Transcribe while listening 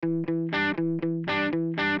Hello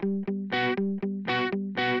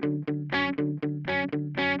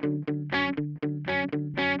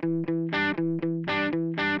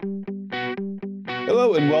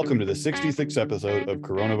and welcome to the 66th episode of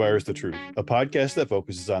Coronavirus the Truth, a podcast that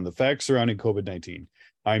focuses on the facts surrounding COVID-19.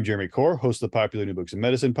 I'm Jeremy Corr, host of the popular New Books in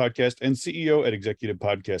Medicine podcast and CEO at Executive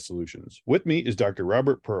Podcast Solutions. With me is Dr.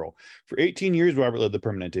 Robert Pearl. For 18 years, Robert led the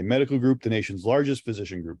Permanente Medical Group, the nation's largest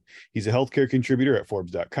physician group. He's a healthcare contributor at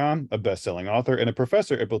Forbes.com, a best-selling author, and a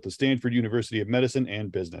professor at both the Stanford University of Medicine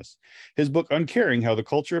and Business. His book, Uncaring: How the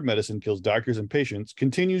Culture of Medicine Kills Doctors and Patients,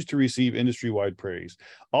 continues to receive industry-wide praise.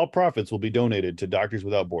 All profits will be donated to Doctors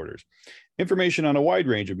Without Borders. Information on a wide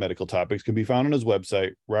range of medical topics can be found on his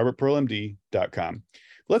website, robertpearlmd.com.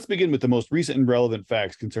 Let's begin with the most recent and relevant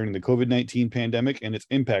facts concerning the COVID-19 pandemic and its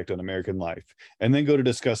impact on American life, and then go to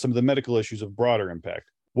discuss some of the medical issues of broader impact.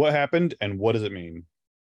 What happened and what does it mean?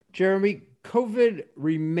 Jeremy, COVID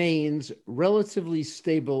remains relatively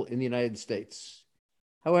stable in the United States.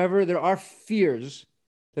 However, there are fears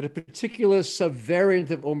that a particular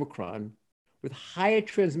subvariant of Omicron with higher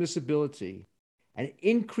transmissibility and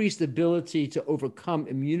increased ability to overcome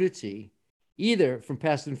immunity, either from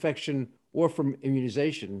past infection or from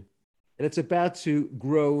immunization, that it's about to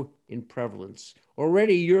grow in prevalence.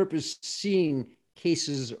 Already, Europe is seeing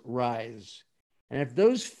cases rise. And if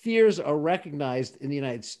those fears are recognized in the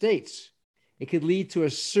United States, it could lead to a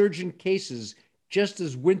surge in cases just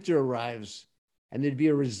as winter arrives, and there'd be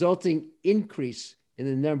a resulting increase in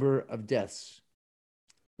the number of deaths.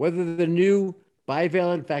 Whether the new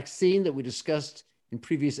bivalent vaccine that we discussed in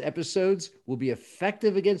previous episodes will be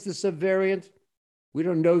effective against the subvariant, we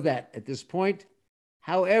don't know that at this point.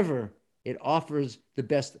 However, it offers the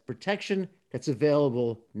best protection that's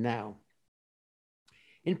available now.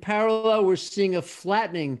 In parallel, we're seeing a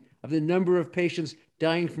flattening of the number of patients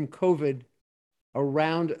dying from COVID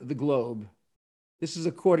around the globe. This is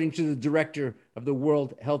according to the director of the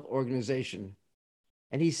World Health Organization.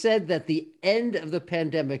 And he said that the end of the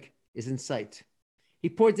pandemic is in sight. He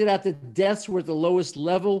pointed out that deaths were at the lowest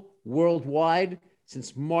level worldwide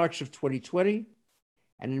since March of 2020.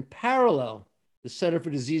 And in parallel, the Center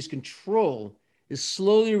for Disease Control is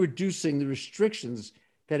slowly reducing the restrictions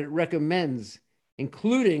that it recommends,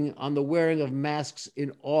 including on the wearing of masks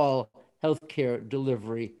in all healthcare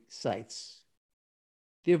delivery sites.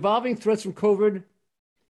 The evolving threats from COVID,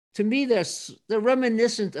 to me, they're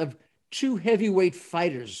reminiscent of two heavyweight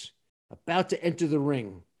fighters about to enter the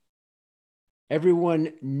ring.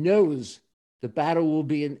 Everyone knows the battle will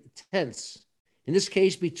be intense, in this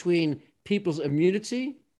case between people's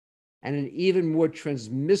immunity and an even more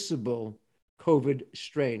transmissible COVID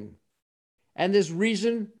strain. And there's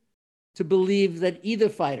reason to believe that either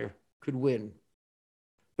fighter could win.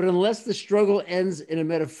 But unless the struggle ends in a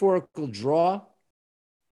metaphorical draw,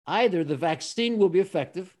 either the vaccine will be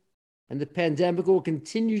effective and the pandemic will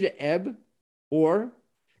continue to ebb, or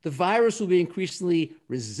the virus will be increasingly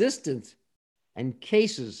resistant and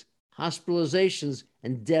cases, hospitalizations,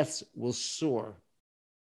 and deaths will soar.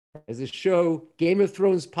 As the show Game of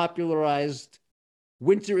Thrones popularized,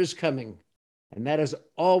 winter is coming, and that is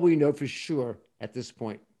all we know for sure at this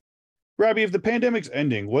point. Robbie, if the pandemic's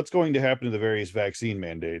ending, what's going to happen to the various vaccine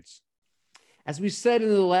mandates? As we said in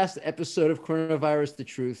the last episode of Coronavirus the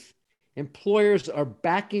Truth, employers are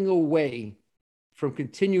backing away from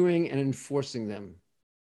continuing and enforcing them.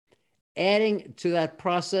 Adding to that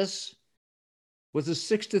process was a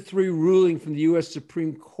 6-3 ruling from the U.S.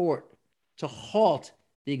 Supreme Court to halt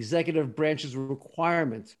the executive branch's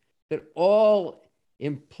requirement that all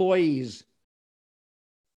employees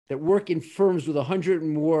that work in firms with 100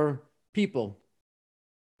 and more people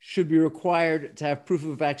should be required to have proof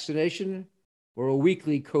of vaccination or a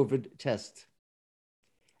weekly COVID test.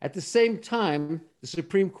 At the same time, the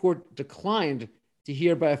Supreme Court declined to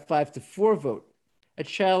hear by a 5-4 vote a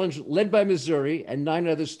challenge led by Missouri and 9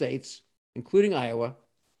 other states, including Iowa,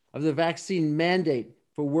 of the vaccine mandate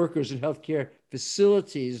for workers in healthcare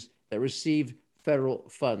facilities that receive federal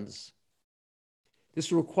funds.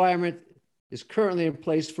 This requirement is currently in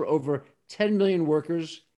place for over 10 million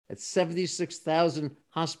workers at 76,000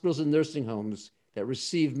 hospitals and nursing homes that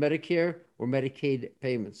receive Medicare or Medicaid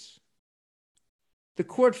payments. The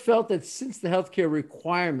court felt that since the healthcare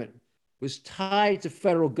requirement was tied to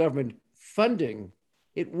federal government funding,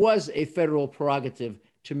 it was a federal prerogative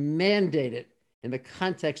to mandate it in the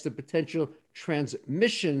context of potential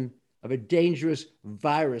transmission of a dangerous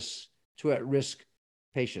virus to at-risk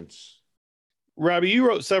patients. Robbie, you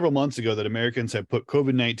wrote several months ago that Americans have put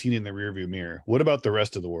COVID-19 in the rearview mirror. What about the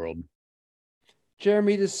rest of the world?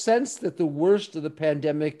 Jeremy, the sense that the worst of the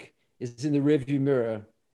pandemic is in the rearview mirror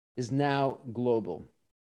is now global.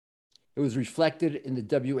 It was reflected in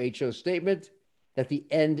the WHO statement that the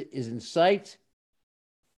end is in sight.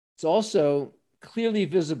 It's also clearly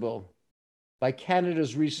visible by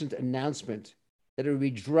Canada's recent announcement that it will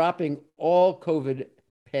be dropping all COVID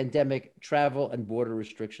pandemic travel and border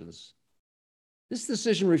restrictions. This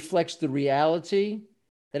decision reflects the reality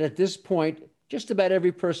that at this point, just about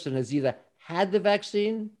every person has either had the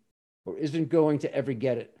vaccine or isn't going to ever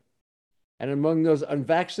get it. And among those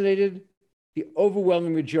unvaccinated, the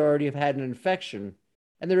overwhelming majority have had an infection,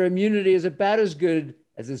 and their immunity is about as good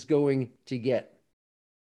as it's going to get.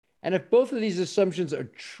 And if both of these assumptions are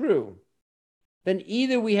true, then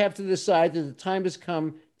either we have to decide that the time has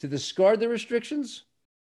come to discard the restrictions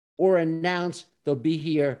or announce they'll be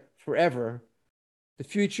here forever. The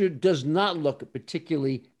future does not look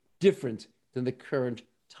particularly different than the current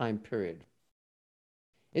time period.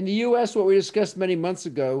 In the US, what we discussed many months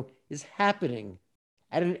ago is happening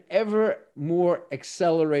at an ever more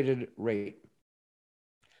accelerated rate.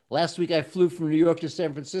 Last week, I flew from New York to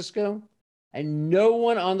San Francisco, and no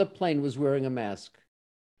one on the plane was wearing a mask.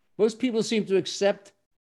 Most people seem to accept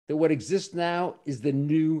that what exists now is the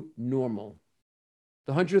new normal.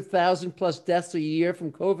 The 100,000 plus deaths a year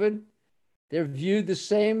from COVID, they're viewed the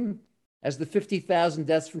same as the 50,000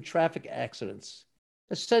 deaths from traffic accidents,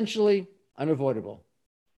 essentially unavoidable.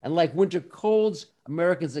 And like winter colds,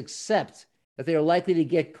 Americans accept that they are likely to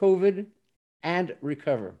get COVID and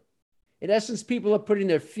recover. In essence, people are putting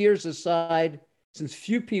their fears aside since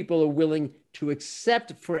few people are willing to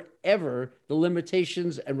accept forever the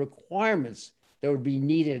limitations and requirements that would be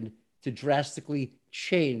needed to drastically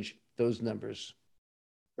change those numbers.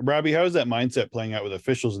 Robbie, how is that mindset playing out with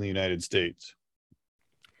officials in the United States?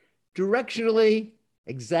 Directionally,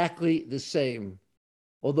 exactly the same,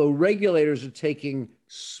 although regulators are taking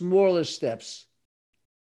smaller steps.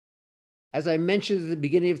 As I mentioned at the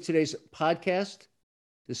beginning of today's podcast,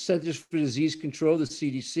 the Centers for Disease Control, the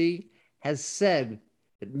CDC, has said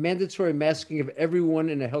that mandatory masking of everyone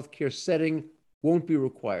in a healthcare setting won't be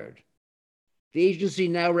required. The agency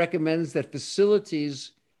now recommends that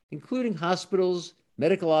facilities, including hospitals,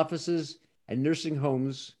 medical offices, and nursing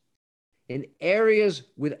homes, in areas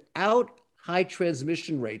without high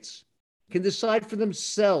transmission rates, can decide for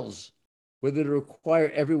themselves whether to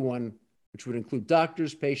require everyone, which would include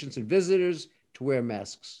doctors, patients, and visitors, to wear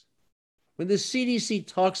masks. When the CDC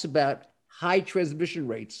talks about high transmission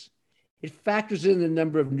rates, it factors in the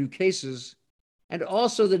number of new cases and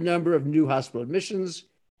also the number of new hospital admissions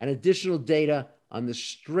and additional data on the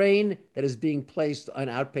strain that is being placed on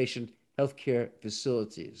outpatient healthcare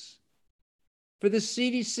facilities. For the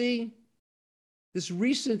CDC, this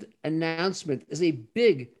recent announcement is a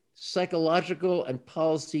big psychological and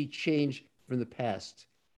policy change from the past,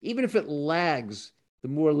 even if it lags the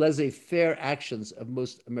more laissez-faire actions of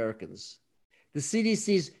most Americans. The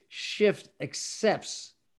CDC's shift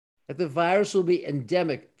accepts that the virus will be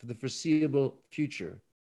endemic for the foreseeable future,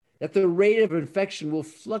 that the rate of infection will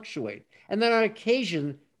fluctuate, and that on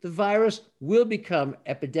occasion, the virus will become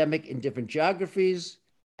epidemic in different geographies,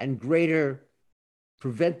 and greater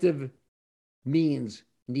preventive means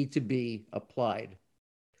need to be applied.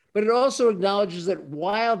 But it also acknowledges that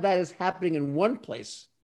while that is happening in one place,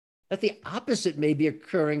 that the opposite may be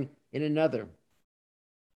occurring in another.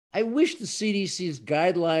 I wish the CDC's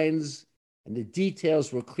guidelines and the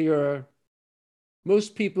details were clearer.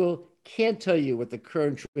 Most people can't tell you what the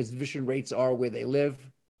current transmission rates are where they live,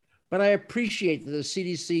 but I appreciate that the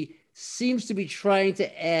CDC seems to be trying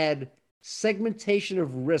to add segmentation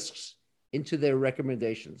of risks into their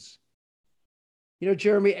recommendations. You know,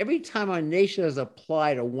 Jeremy, every time our nation has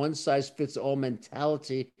applied a one-size-fits-all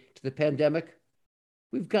mentality to the pandemic,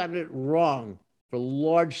 we've gotten it wrong for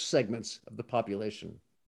large segments of the population.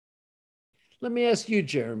 Let me ask you,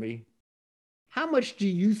 Jeremy, how much do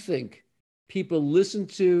you think people listen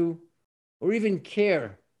to or even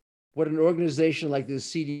care what an organization like the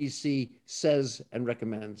CDC says and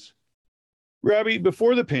recommends? Robbie,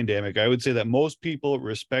 before the pandemic, I would say that most people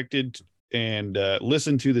respected and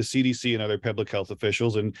listened to the CDC and other public health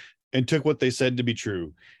officials and took what they said to be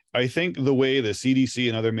true. I think the way the CDC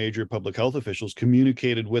and other major public health officials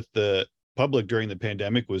communicated with the public during the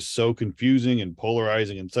pandemic was so confusing and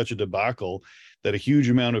polarizing and such a debacle that a huge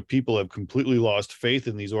amount of people have completely lost faith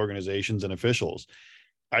in these organizations and officials.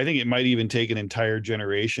 I think it might even take an entire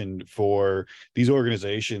generation for these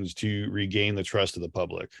organizations to regain the trust of the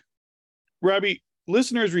public. Robbie,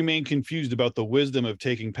 listeners remain confused about the wisdom of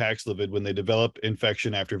taking Paxlovid when they develop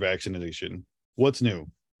infection after vaccination. What's new?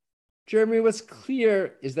 Jeremy, what's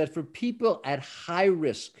clear is that for people at high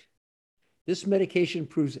risk, this medication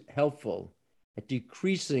proves helpful at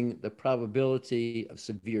decreasing the probability of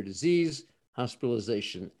severe disease,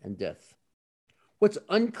 hospitalization, and death. What's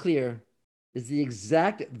unclear is the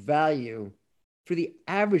exact value for the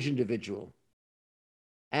average individual.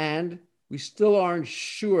 And we still aren't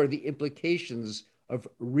sure the implications of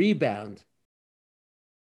rebound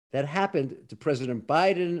that happened to President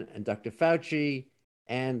Biden and Dr. Fauci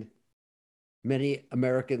and many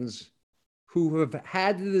Americans who have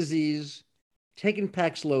had the disease, taken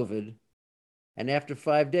Paxlovid, and after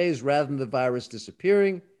 5 days, rather than the virus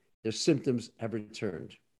disappearing, their symptoms have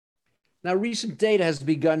returned. Now, recent data has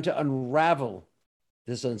begun to unravel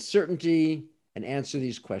this uncertainty and answer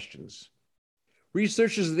these questions.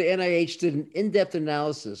 Researchers of the NIH did an in-depth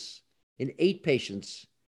analysis in 8 patients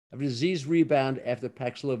of disease rebound after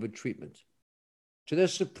Paxlovid treatment. To their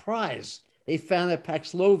surprise, they found that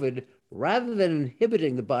Paxlovid, rather than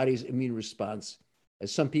inhibiting the body's immune response,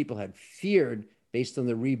 as some people had feared based on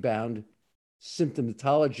the rebound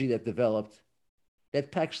symptomatology that developed,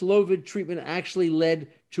 that Paxlovid treatment actually led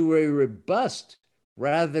to a robust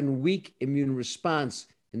rather than weak immune response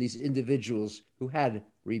in these individuals who had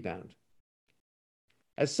rebound.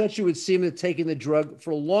 As such, it would seem that taking the drug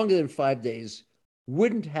for longer than 5 days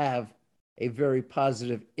wouldn't have a very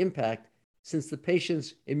positive impact, since the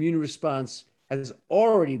patient's immune response has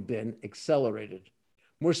already been accelerated.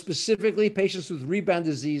 More specifically, patients with rebound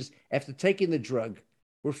disease after taking the drug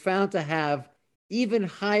were found to have even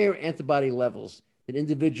higher antibody levels than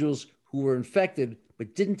individuals who were infected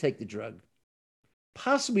but didn't take the drug.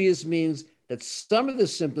 Possibly this means that some of the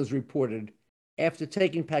symptoms reported after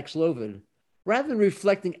taking Paxlovid, rather than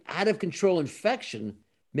reflecting out-of-control infection,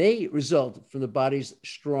 may result from the body's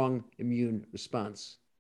strong immune response.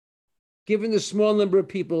 Given the small number of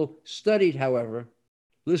people studied, however,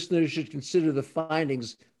 listeners should consider the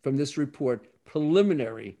findings from this report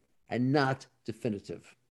preliminary and not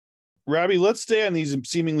definitive. Robbie, let's stay on these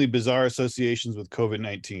seemingly bizarre associations with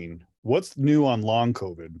COVID-19. What's new on long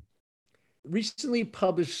COVID? Recently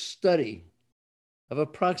published study of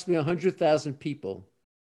approximately 100,000 people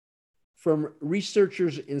from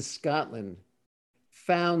researchers in Scotland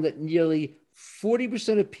found that nearly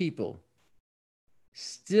 40% of people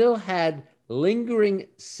still had lingering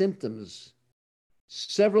symptoms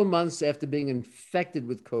several months after being infected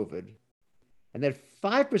with COVID, and that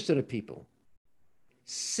 5% of people,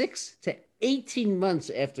 6 to 18 months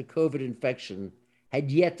after COVID infection, had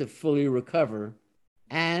yet to fully recover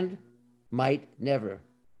and might never.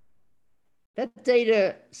 That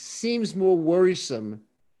data seems more worrisome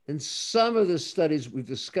than some of the studies we've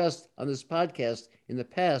discussed on this podcast in the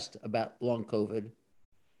past about long COVID.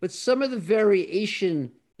 But some of the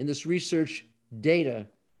variation in this research data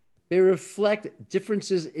may reflect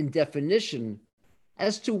differences in definition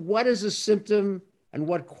as to what is a symptom and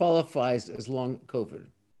what qualifies as long COVID.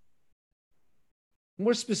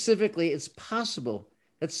 More specifically, it's possible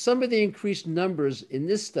that some of the increased numbers in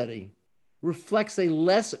this study reflects a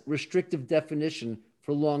less restrictive definition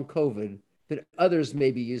for long COVID that others may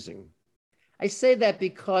be using. I say that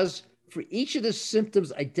because for each of the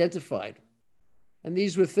symptoms identified, and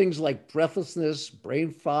these were things like breathlessness,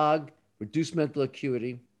 brain fog, reduced mental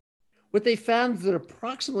acuity, what they found is that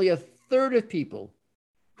approximately a third of people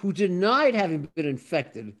who denied having been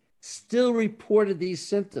infected still reported these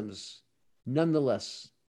symptoms nonetheless.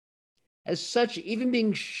 As such, even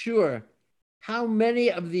being sure how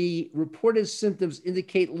many of the reported symptoms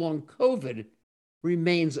indicate long COVID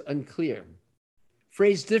remains unclear.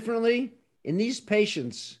 Phrased differently, in these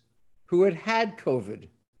patients who had had COVID,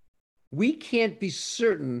 we can't be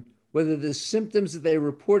certain whether the symptoms that they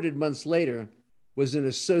reported months later was an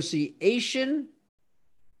association,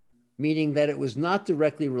 meaning that it was not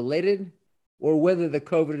directly related, or whether the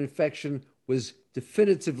COVID infection was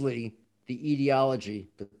definitively the etiology,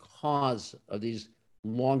 the cause of these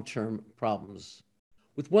long-term problems.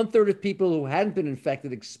 With 1/3 of people who hadn't been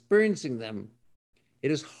infected experiencing them,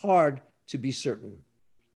 it is hard to be certain.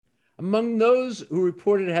 Among those who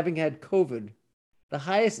reported having had COVID, the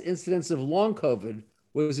highest incidence of long COVID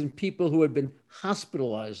was in people who had been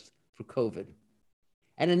hospitalized for COVID.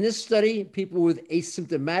 And in this study, people with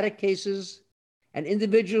asymptomatic cases and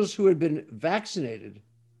individuals who had been vaccinated,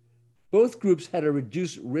 both groups had a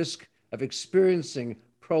reduced risk of experiencing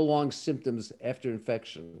prolonged symptoms after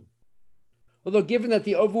infection. Although given that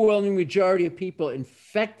the overwhelming majority of people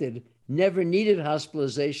infected never needed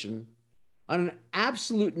hospitalization, on an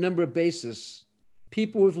absolute number basis,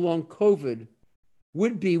 people with long COVID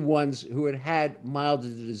would be ones who had had milder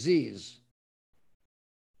disease.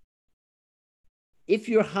 If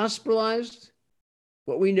you're hospitalized,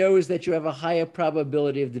 what we know is that you have a higher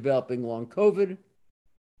probability of developing long COVID.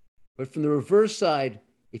 But from the reverse side,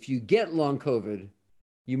 if you get long COVID,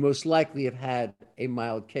 you most likely have had a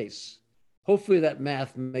mild case. Hopefully that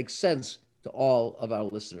math makes sense to all of our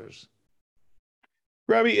listeners.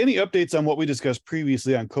 Robbie, any updates on what we discussed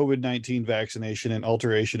previously on COVID-19 vaccination and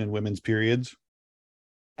alteration in women's periods?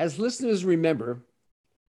 As listeners remember,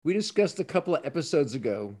 we discussed a couple of episodes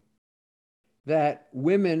ago that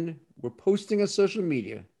women were posting on social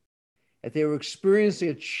media that they were experiencing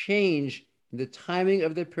a change in the timing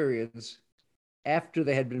of their periods after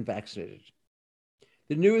they had been vaccinated.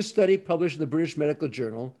 The newest study published in the British Medical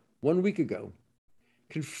Journal 1 week ago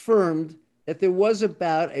confirmed that there was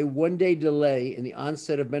about a 1-day delay in the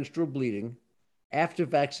onset of menstrual bleeding after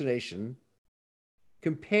vaccination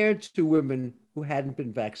compared to women who hadn't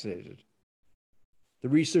been vaccinated. The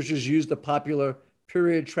researchers used a popular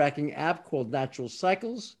period tracking app called Natural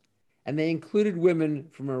Cycles, and they included women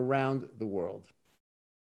from around the world.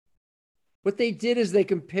 What they did is they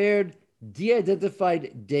compared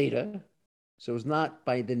de-identified data, so it's not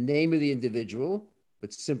by the name of the individual,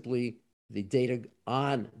 but simply the data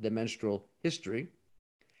on the menstrual history,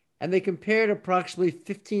 and they compared approximately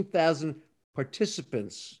 15,000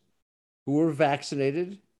 participants who were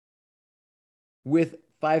vaccinated with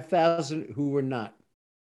 5,000 who were not.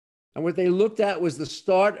 And what they looked at was the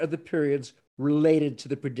start of the periods related to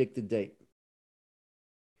the predicted date.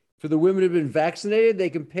 For the women who had been vaccinated, they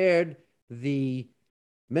compared the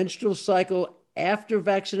menstrual cycle after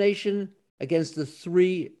vaccination against the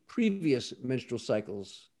 3 previous menstrual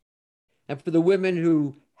cycles. And for the women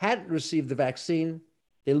who hadn't received the vaccine,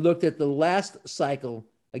 they looked at the last cycle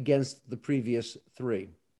against the previous 3.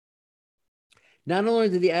 Not only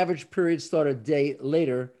did the average period start a day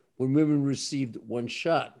later when women received 1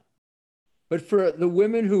 shot, but for the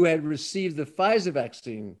women who had received the Pfizer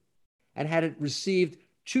vaccine and had received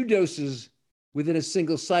 2 doses within a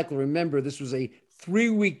single cycle, remember, this was a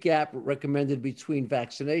 3-week gap recommended between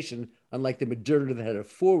vaccination, unlike the Moderna that had a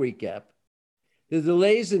 4-week gap. The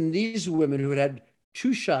delays in these women who had had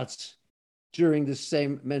 2 shots during the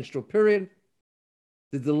same menstrual period,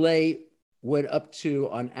 the delay went up to,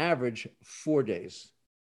 on average, 4 days.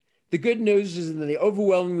 The good news is that the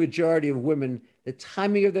overwhelming majority of women, the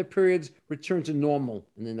timing of their periods returned to normal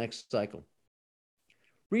in the next cycle.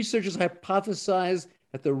 Researchers hypothesized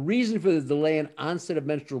that the reason for the delay in onset of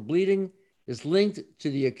menstrual bleeding is linked to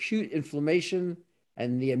the acute inflammation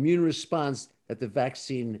and the immune response that the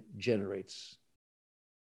vaccine generates.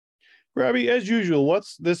 Robbie, as usual,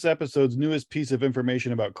 what's this episode's newest piece of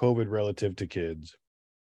information about COVID relative to kids?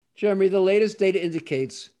 Jeremy, the latest data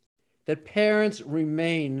indicates that parents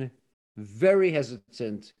remain very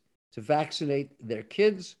hesitant to vaccinate their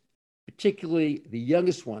kids, particularly the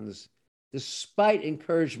youngest ones, despite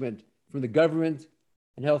encouragement from the government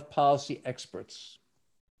and health policy experts.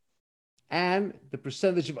 And the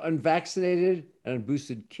percentage of unvaccinated and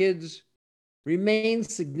unboosted kids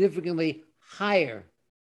remains significantly higher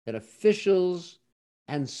than officials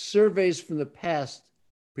and surveys from the past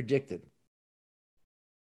predicted.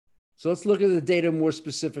 So let's look at the data more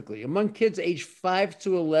specifically. Among kids aged 5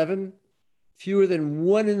 to 11, fewer than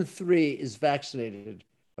 1 in 3 is vaccinated,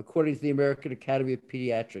 according to the American Academy of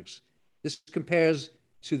Pediatrics. This compares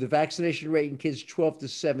to the vaccination rate in kids 12 to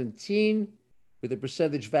 17, where the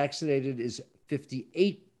percentage vaccinated is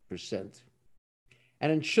 58%.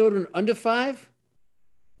 And in children under 5,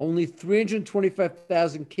 only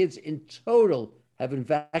 325,000 kids in total have been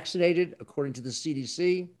vaccinated, according to the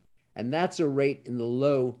CDC, and that's a rate in the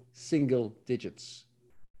low single digits.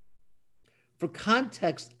 For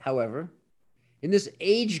context, however, in this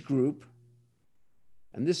age group,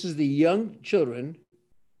 and this is the young children,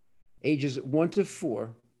 ages 1 to 4,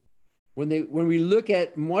 when we look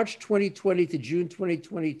at March 2020 to June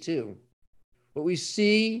 2022, what we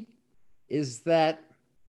see is that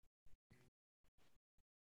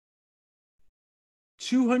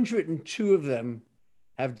 202 of them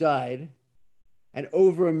have died, and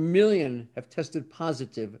over 1 million have tested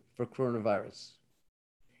positive for coronavirus.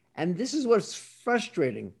 And this is what's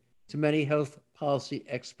frustrating to many health policy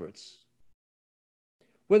experts.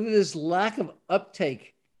 Whether this lack of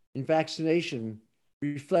uptake in vaccination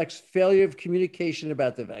reflects failure of communication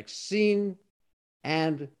about the vaccine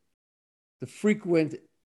and the frequent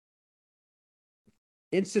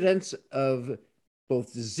incidents of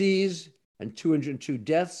both disease and 202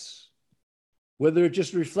 deaths, whether it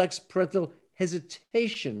just reflects parental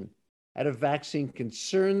hesitation out of vaccine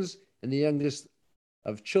concerns in the youngest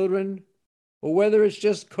of children, or whether it's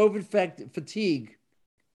just COVID fatigue,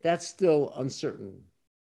 that's still uncertain.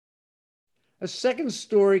 A second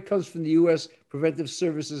story comes from the U.S. Preventive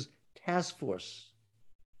Services Task Force,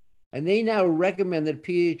 and they now recommend that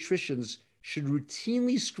pediatricians should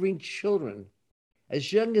routinely screen children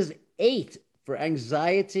as young as 8 for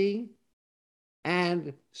anxiety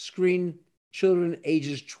and screen children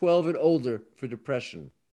ages 12 and older for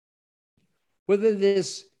depression. Whether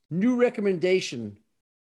this new recommendation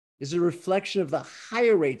is a reflection of the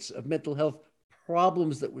higher rates of mental health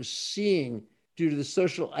problems that we're seeing due to the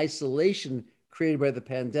social isolation created by the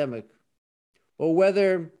pandemic, or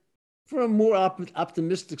whether, from a more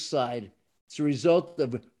optimistic side, it's a result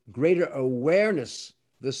of greater awareness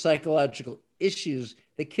of the psychological issues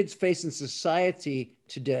that kids face in society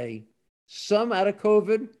today, some out of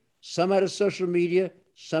COVID, some out of social media,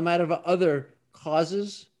 some out of other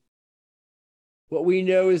causes. What we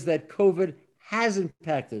know is that COVID has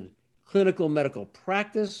impacted clinical medical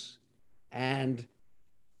practice and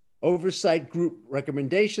oversight group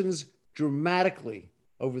recommendations dramatically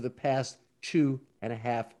over the past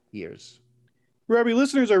 2.5 years. Robbie,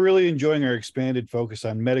 listeners are really enjoying our expanded focus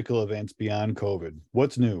on medical events beyond COVID.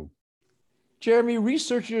 What's new? Jeremy,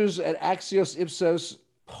 researchers at Axios Ipsos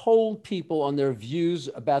polled people on their views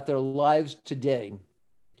about their lives today.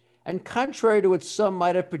 And contrary to what some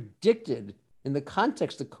might have predicted in the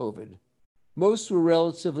context of COVID, most were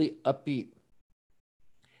relatively upbeat.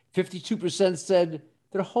 52% said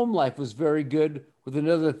their home life was very good, with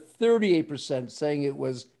another 38% saying it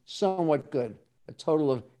was somewhat good, a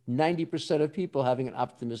total of 90% of people having an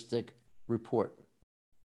optimistic report.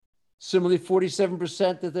 Similarly,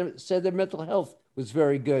 47% said their mental health was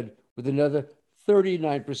very good, with another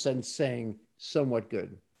 39% saying somewhat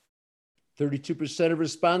good. 32% of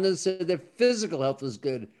respondents said their physical health was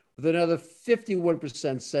good, with another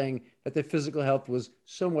 51% saying that their physical health was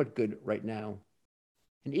somewhat good right now.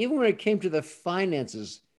 And even when it came to the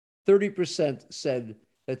finances, 30% said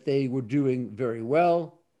that they were doing very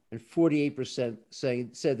well, and 48%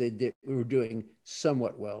 said they were doing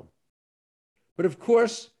somewhat well. But of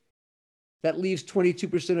course, that leaves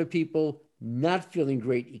 22% of people not feeling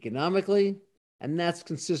great economically, and that's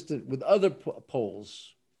consistent with other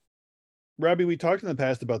polls. Robbie, we talked in the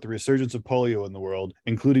past about the resurgence of polio in the world,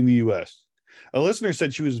 including the U.S. A listener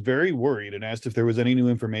said she was very worried and asked if there was any new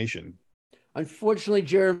information. Unfortunately,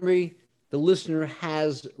 Jeremy, the listener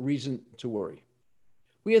has reason to worry.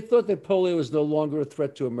 We had thought that polio was no longer a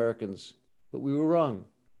threat to Americans, but we were wrong.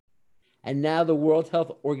 And now the World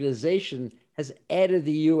Health Organization has added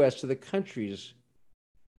the U.S. to the countries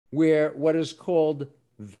where what is called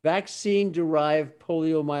vaccine-derived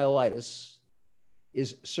poliomyelitis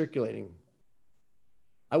is circulating.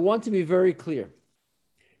 I want to be very clear.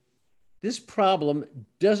 This problem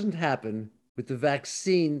doesn't happen with the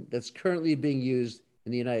vaccine that's currently being used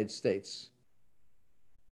in the United States.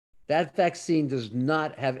 That vaccine does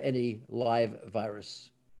not have any live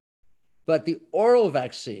virus. But the oral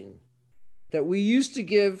vaccine that we used to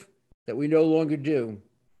give, that we no longer do,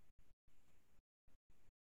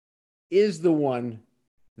 is the one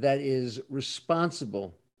that is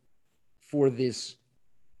responsible for these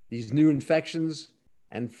new infections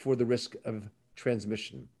and for the risk of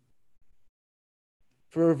transmission.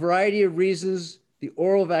 For a variety of reasons, the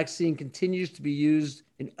oral vaccine continues to be used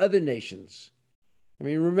in other nations. I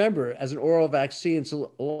mean, remember, as an oral vaccine, it's a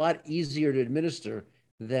lot easier to administer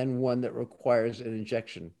than one that requires an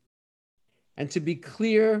injection. And to be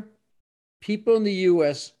clear, people in the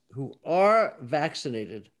US who are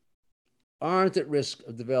vaccinated aren't at risk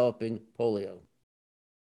of developing polio.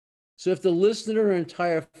 So if the listener or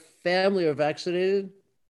entire family are vaccinated,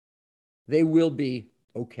 they will be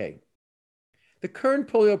okay. The current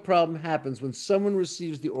polio problem happens when someone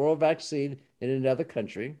receives the oral vaccine in another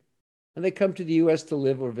country and they come to the US to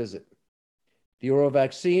live or visit. The oral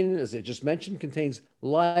vaccine, as I just mentioned, contains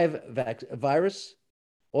live virus,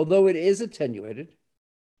 although it is attenuated,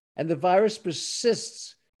 and the virus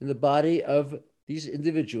persists in the body of these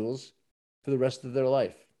individuals for the rest of their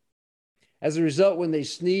life. As a result, when they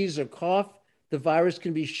sneeze or cough, the virus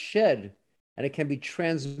can be shed and it can be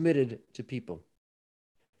transmitted to people.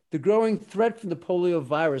 The growing threat from the polio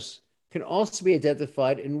virus can also be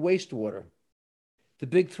identified in wastewater. The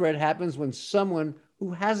big threat happens when someone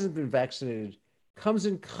who hasn't been vaccinated comes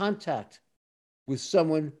in contact with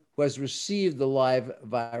someone who has received the live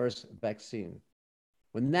virus vaccine.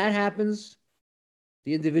 When that happens,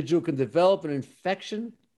 the individual can develop an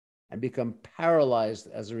infection and become paralyzed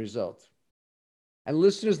as a result. And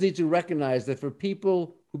listeners need to recognize that for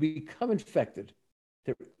people who become infected,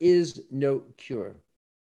 there is no cure.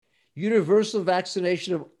 Universal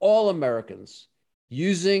vaccination of all Americans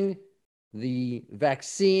using the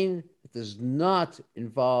vaccine that does not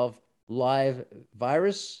involve live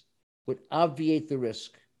virus would obviate the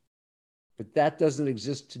risk. But that doesn't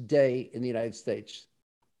exist today in the United States.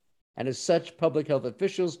 And as such, public health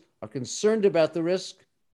officials are concerned about the risk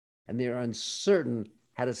and they are uncertain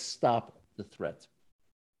how to stop the threat.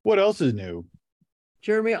 What else is new?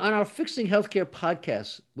 Jeremy, on our Fixing Healthcare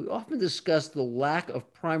podcast, we often discuss the lack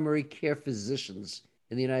of primary care physicians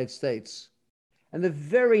in the United States and the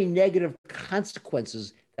very negative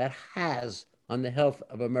consequences that has on the health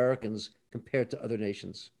of Americans compared to other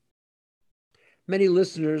nations. Many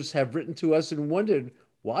listeners have written to us and wondered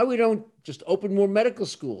why we don't just open more medical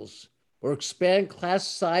schools or expand class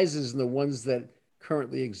sizes in the ones that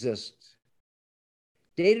currently exist.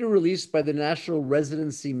 Data released by the National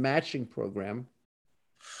Residency Matching Program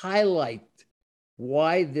highlight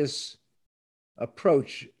why this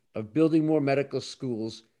approach of building more medical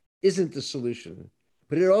schools isn't the solution,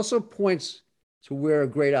 but it also points to where a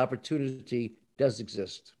great opportunity does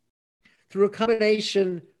exist. Through a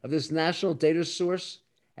combination of this national data source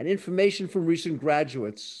and information from recent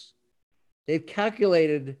graduates, they've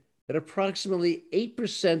calculated that approximately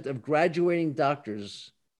 8% of graduating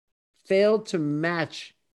doctors failed to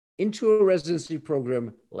match into a residency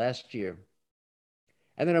program last year.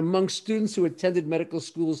 And then among students who attended medical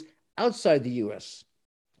schools outside the US,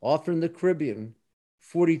 often in the Caribbean,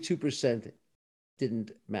 42%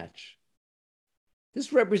 didn't match.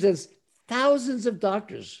 This represents thousands of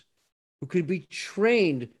doctors who could be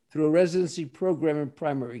trained through a residency program in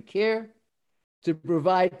primary care to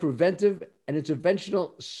provide preventive and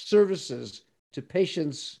interventional services to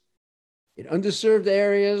patients in underserved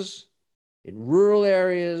areas, in rural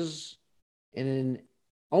areas, and in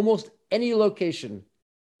almost any location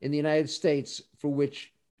in the United States for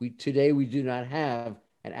which we do not have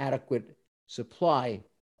an adequate supply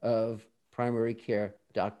of primary care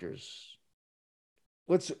doctors.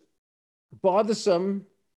 What's bothersome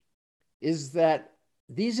is that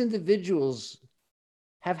these individuals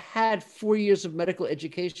have had 4 years of medical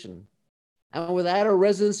education. And without a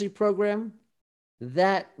residency program,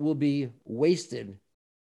 that will be wasted.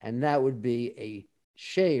 And that would be a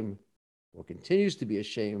shame, or continues to be a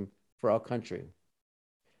shame, for our country.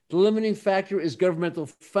 The limiting factor is governmental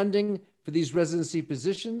funding for these residency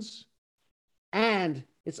positions. And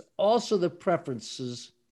it's also the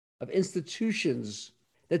preferences of institutions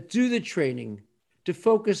that do the training to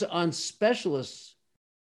focus on specialists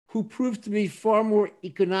who prove to be far more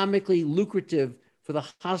economically lucrative for the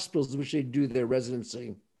hospitals in which they do their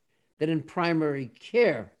residency than in primary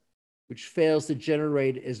care, which fails to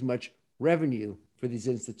generate as much revenue for these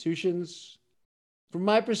institutions. From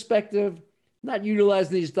my perspective, not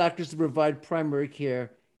utilizing these doctors to provide primary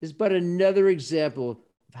care is but another example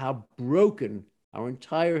of how broken our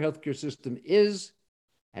entire healthcare system is,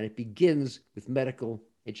 and it begins with medical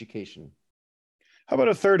education. How about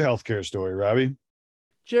a third healthcare story, Robbie?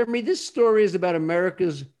 Jeremy, this story is about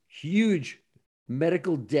America's huge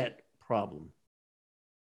medical debt problem.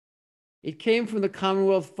 It came from the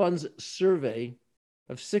Commonwealth Fund's survey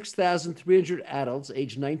of 6,300 adults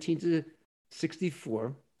aged 19 to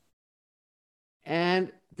 64,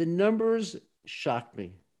 and the numbers shocked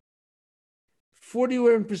me.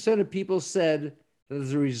 41% of people said that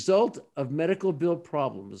as a result of medical bill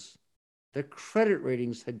problems, their credit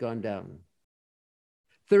ratings had gone down.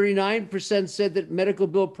 39% said that medical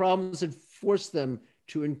bill problems had forced them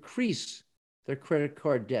to increase their credit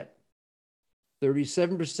card debt.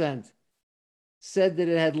 37% said that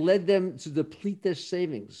it had led them to deplete their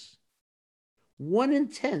savings. 1 in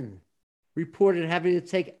 10 reported having to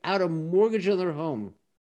take out a mortgage on their home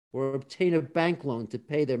or obtain a bank loan to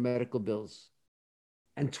pay their medical bills.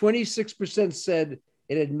 And 26% said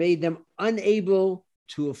it had made them unable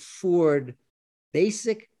to afford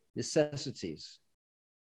basic necessities.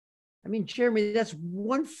 I mean, Jeremy, that's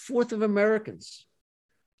 1/4 of Americans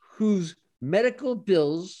whose medical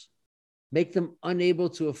bills make them unable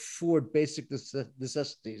to afford basic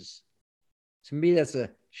necessities. To me, that's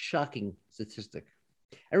a shocking statistic.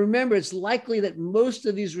 And remember, it's likely that most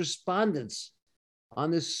of these respondents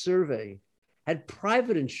on this survey had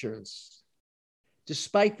private insurance.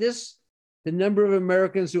 Despite this, the number of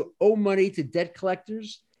Americans who owe money to debt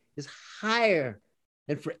collectors is higher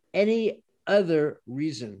than for any other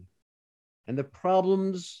reason. And the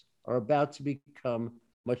problems are about to become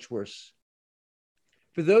much worse.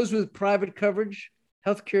 For those with private coverage,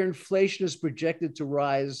 healthcare inflation is projected to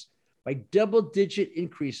rise by double-digit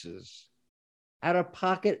increases.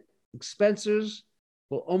 Out-of-pocket expenses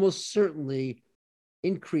will almost certainly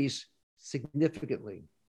increase significantly.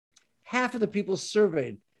 Half of the people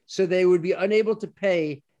surveyed said they would be unable to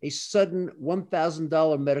pay a sudden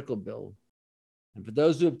 $1,000 medical bill. And for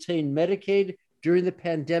those who obtained Medicaid during the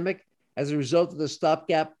pandemic as a result of the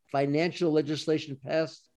stopgap financial legislation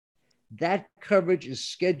passed, that coverage is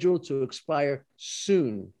scheduled to expire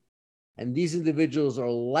soon. And these individuals are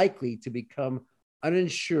likely to become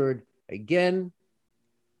uninsured again.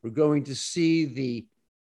 We're going to see the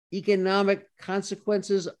economic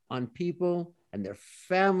consequences on people and their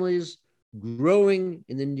families growing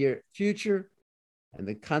in the near future, and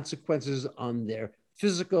the consequences on their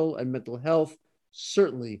physical and mental health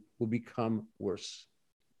certainly will become worse.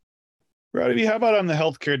 Robbie, how about on the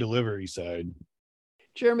healthcare delivery side?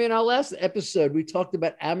 Jeremy, in our last episode, we talked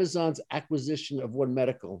about Amazon's acquisition of One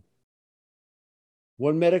Medical.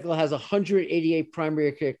 One Medical has 188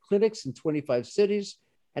 primary care clinics in 25 cities,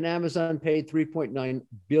 and Amazon paid $3.9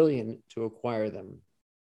 billion to acquire them.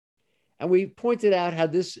 And we pointed out how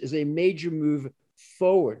this is a major move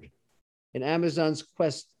forward in Amazon's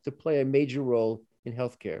quest to play a major role in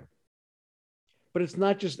healthcare. But it's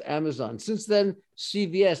not just Amazon. Since then,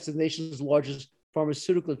 CVS, the nation's largest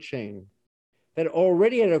pharmaceutical chain, that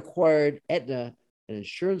already had acquired Aetna, an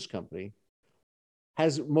insurance company,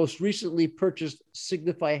 has most recently purchased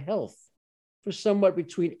Signify Health for somewhat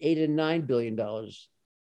between $8 and $9 billion.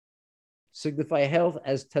 Signify Health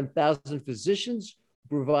has 10,000 physicians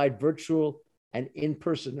who provide virtual and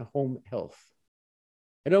in-person home health.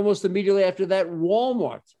 And almost immediately after that,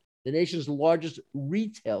 Walmart, the nation's largest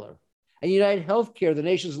retailer, and United Healthcare, the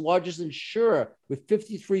nation's largest insurer with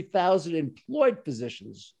 53,000 employed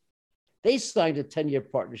physicians, they signed a 10-year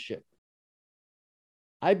partnership.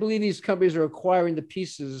 I believe these companies are acquiring the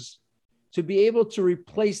pieces to be able to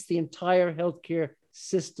replace the entire healthcare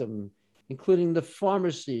system, including the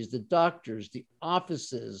pharmacies, the doctors, the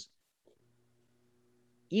offices,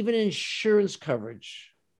 even insurance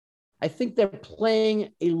coverage. I think they're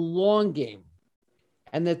playing a long game,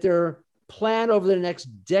 and that their plan over the next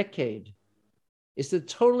decade is to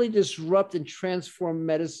totally disrupt and transform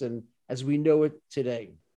medicine as we know it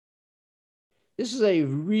today. This is a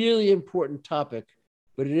really important topic,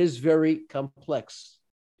 but it is very complex.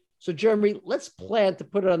 So, Jeremy, let's plan to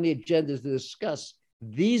put it on the agenda to discuss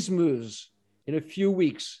these moves in a few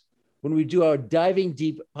weeks when we do our Diving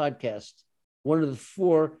Deep podcast, one of the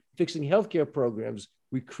 4 fixing healthcare programs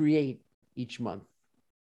we create each month.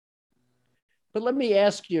 But let me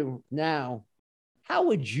ask you now, how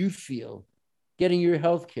would you feel getting your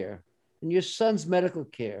healthcare and your son's medical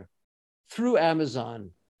care through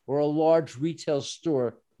Amazon or a large retail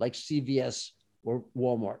store like CVS or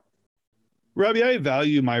Walmart? Robbie, I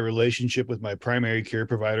value my relationship with my primary care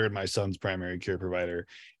provider and my son's primary care provider.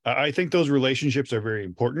 I think those relationships are very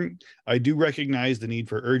important. I do recognize the need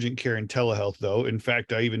for urgent care and telehealth, though. In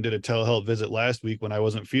fact, I even did a telehealth visit last week when I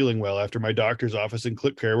wasn't feeling well after my doctor's office and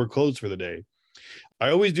Clip Care were closed for the day. I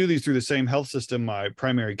always do these through the same health system my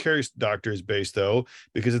primary care doctor is based, though,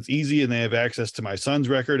 because it's easy and they have access to my son's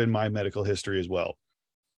record and my medical history as well.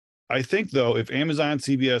 I think, though, if Amazon,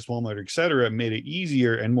 CVS, Walmart, et cetera, made it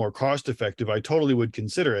easier and more cost-effective, I totally would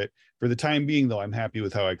consider it. For the time being, though, I'm happy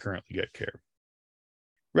with how I currently get care.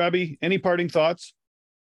 Robbie, any parting thoughts?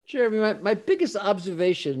 Jeremy, my biggest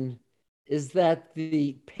observation is that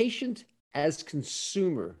the patient as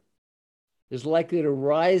consumer is likely to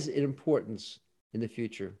rise in importance in the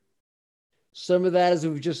future. Some of that, as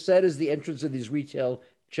we've just said, is the entrance of these retail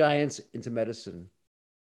giants into medicine.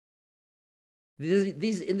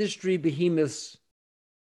 These industry behemoths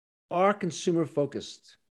are consumer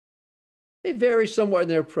focused. They vary somewhat in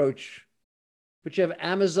their approach, but you have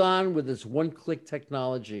Amazon with its one-click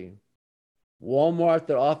technology, Walmart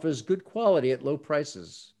that offers good quality at low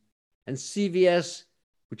prices, and CVS,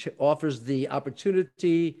 which offers the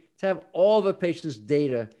opportunity to have all the patient's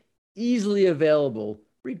data easily available,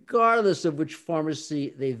 regardless of which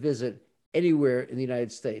pharmacy they visit anywhere in the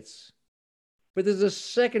United States. But there's a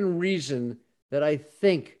second reason that I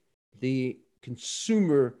think the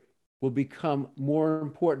consumer will become more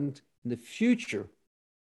important in the future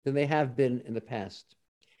than they have been in the past.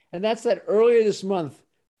 And that's that earlier this month,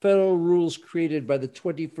 federal rules created by the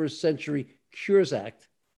 21st Century Cures Act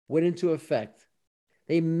went into effect.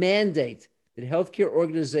 They mandate that healthcare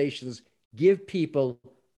organizations give people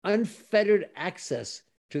unfettered access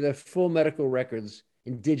to their full medical records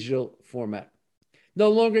in digital format. No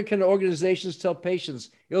longer can organizations tell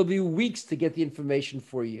patients it'll be weeks to get the information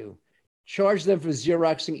for you, charge them for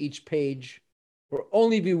Xeroxing each page, or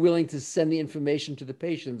only be willing to send the information to the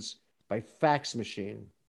patients by fax machine.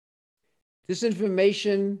 This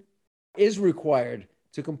information is required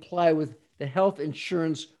to comply with the Health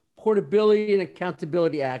Insurance Portability and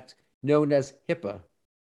Accountability Act, known as HIPAA,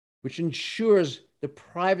 which ensures the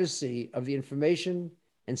privacy of the information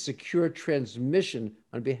and secure transmission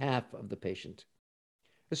on behalf of the patient.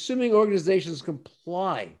 Assuming organizations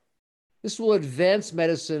comply, this will advance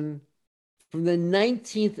medicine from the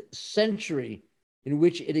 19th century in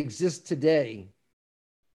which it exists today,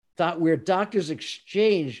 where doctors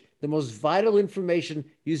exchange the most vital information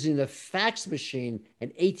using the fax machine, an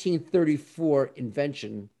 1834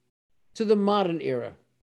 invention, to the modern era.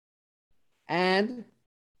 And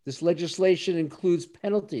this legislation includes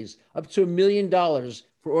penalties up to $1 million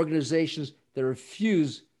for organizations that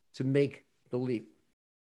refuse to make the leap.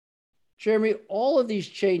 Jeremy, all of these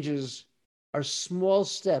changes are small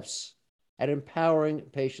steps at empowering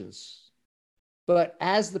patients. But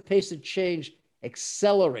as the pace of change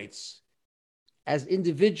accelerates, as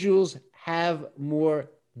individuals have more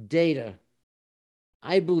data,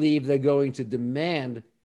 I believe they're going to demand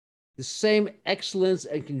the same excellence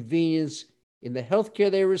and convenience in the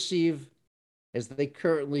healthcare they receive as they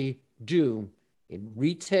currently do in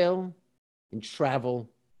retail, in travel,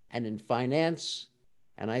 and in finance.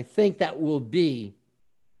 And I think that will be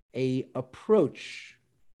an approach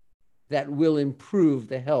that will improve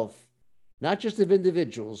the health, not just of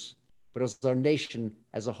individuals, but of our nation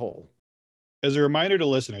as a whole. As a reminder to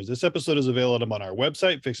listeners, this episode is available on our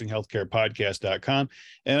website, fixinghealthcarepodcast.com,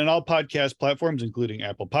 and on all podcast platforms, including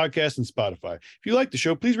Apple Podcasts and Spotify. If you like the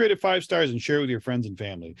show, please rate it 5 stars and share it with your friends and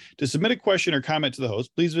family. To submit a question or comment to the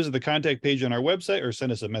host, please visit the contact page on our website or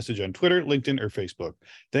send us a message on Twitter, LinkedIn, or Facebook.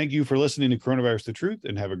 Thank you for listening to Coronavirus the Truth,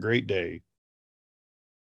 and have a great day.